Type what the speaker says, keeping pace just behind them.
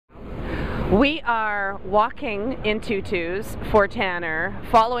We are walking in tutus for Tanner,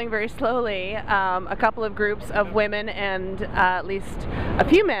 following very slowly a couple of groups of women and at least a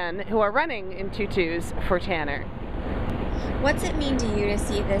few men who are running in tutus for Tanner. What's it mean to you to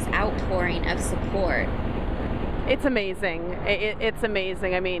see this outpouring of support? It's amazing. It's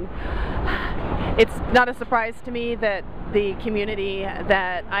amazing. I mean, it's not a surprise to me that the community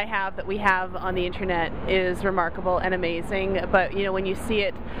that we have on the internet is remarkable and amazing. But you know, when you see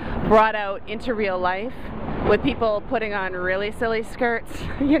it brought out into real life with people putting on really silly skirts,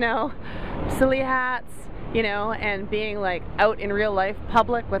 you know, silly hats, you know, and being like out in real life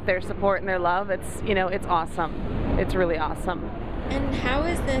public with their support and their love, it's, you know, it's awesome. It's really awesome. And how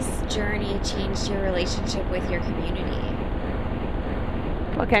has this journey changed your relationship with your community?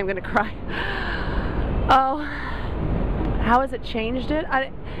 Okay, I'm gonna cry. Oh, how has it changed it?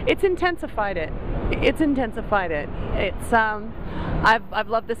 It's intensified it. It's intensified it. It's I've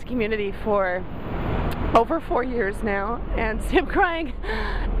loved this community for over 4 years now, and see, I'm crying.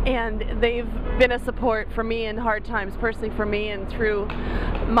 And they've been a support for me in hard times, personally for me, and through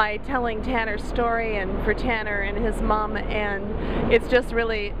my telling Tanner's story, and for Tanner and his mom. And it's just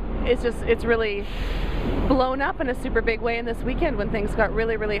really, it's really blown up in a super big way in this weekend when things got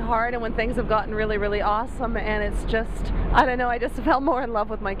really, really hard and when things have gotten really, really awesome. And it's just, I don't know, I just fell more in love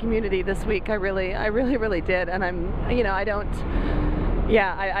with my community this week. I really did. And I'm, you know, I don't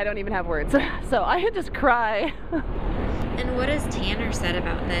even have words. So I just cry. And what has Tanner said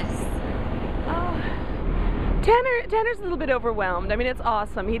about this? Tanner's a little bit overwhelmed. I mean, it's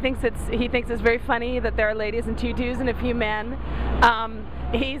awesome. He thinks it's very funny that there are ladies in tutus and a few men.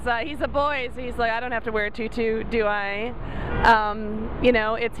 He's a boy, so he's like, I don't have to wear a tutu, do I? You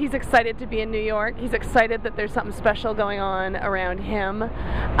know, he's excited to be in New York. He's excited that there's something special going on around him.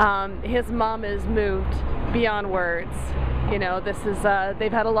 His mom is moved beyond words. You know, this is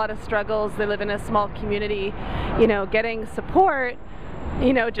they've had a lot of struggles. They live in a small community. You know, getting support,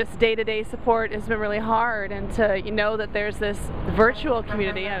 you know, just day-to-day support has been really hard, and to know that there's this virtual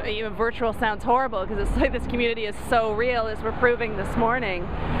community, even virtual sounds horrible because it's like this community is so real, as we're proving this morning,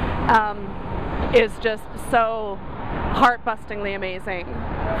 is just so heart-bustingly amazing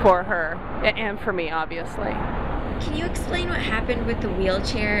for her and for me, obviously. Can you explain what happened with the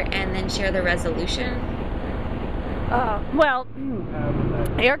wheelchair and then share the resolution? Well,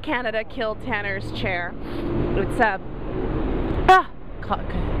 Air Canada killed Tanner's chair. It's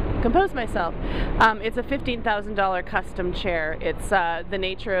compose myself. It's a $15,000 custom chair. It's the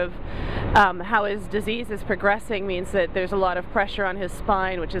nature of how his disease is progressing means that there's a lot of pressure on his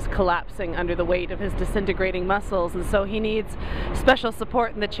spine, which is collapsing under the weight of his disintegrating muscles, and so he needs special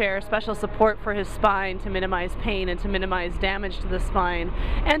support in the chair, special support for his spine to minimize pain and to minimize damage to the spine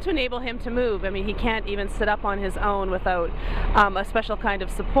and to enable him to move. I mean, he can't even sit up on his own without a special kind of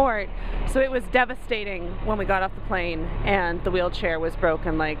support. So it was devastating when we got off the plane and the wheelchair was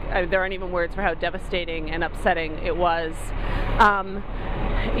broken. Like, there aren't even words for how devastating and upsetting it was.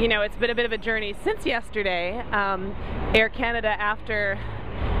 You know, it's been a bit of a journey since yesterday. Air Canada, after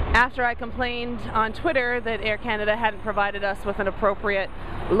I complained on Twitter that Air Canada hadn't provided us with an appropriate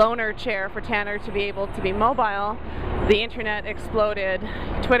loaner chair for Tanner to be able to be mobile, the internet exploded,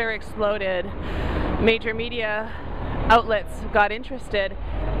 Twitter exploded, major media outlets got interested,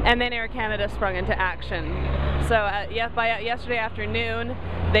 and then Air Canada sprung into action. So by yesterday afternoon,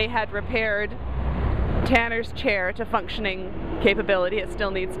 they had repaired Tanner's chair to functioning capability. It still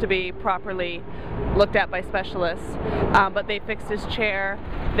needs to be properly looked at by specialists, but they fixed his chair.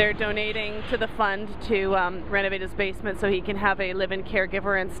 They're donating to the fund to renovate his basement so he can have a live-in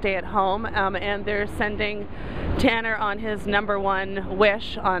caregiver and stay at home, and they're sending Tanner on his #1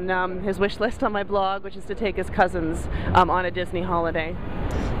 wish on his wish list on my blog, which is to take his cousins on a Disney holiday.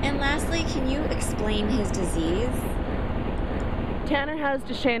 And lastly, can you explain his disease? Tanner has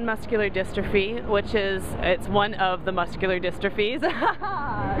Duchenne muscular dystrophy, which is, it's one of the muscular dystrophies.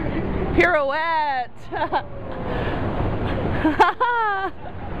 Pirouette!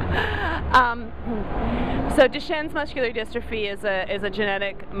 So Duchenne's muscular dystrophy is a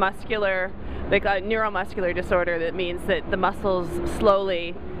genetic muscular, like a neuromuscular disorder that means that the muscles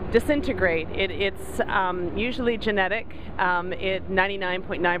slowly disintegrate. It's usually genetic. It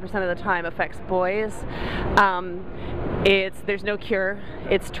 99.9% of the time affects boys. There's no cure.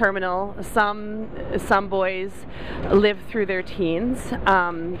 It's terminal. Some boys live through their teens.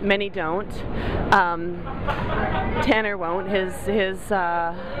 Many don't. Tanner won't. His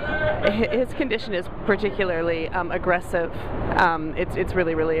condition is particularly aggressive. It's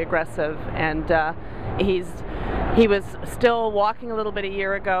really aggressive, and he's he was still walking a little bit a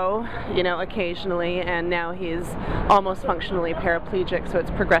year ago, you know, occasionally, and now he's almost functionally paraplegic, so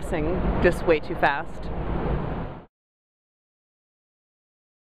it's progressing just way too fast.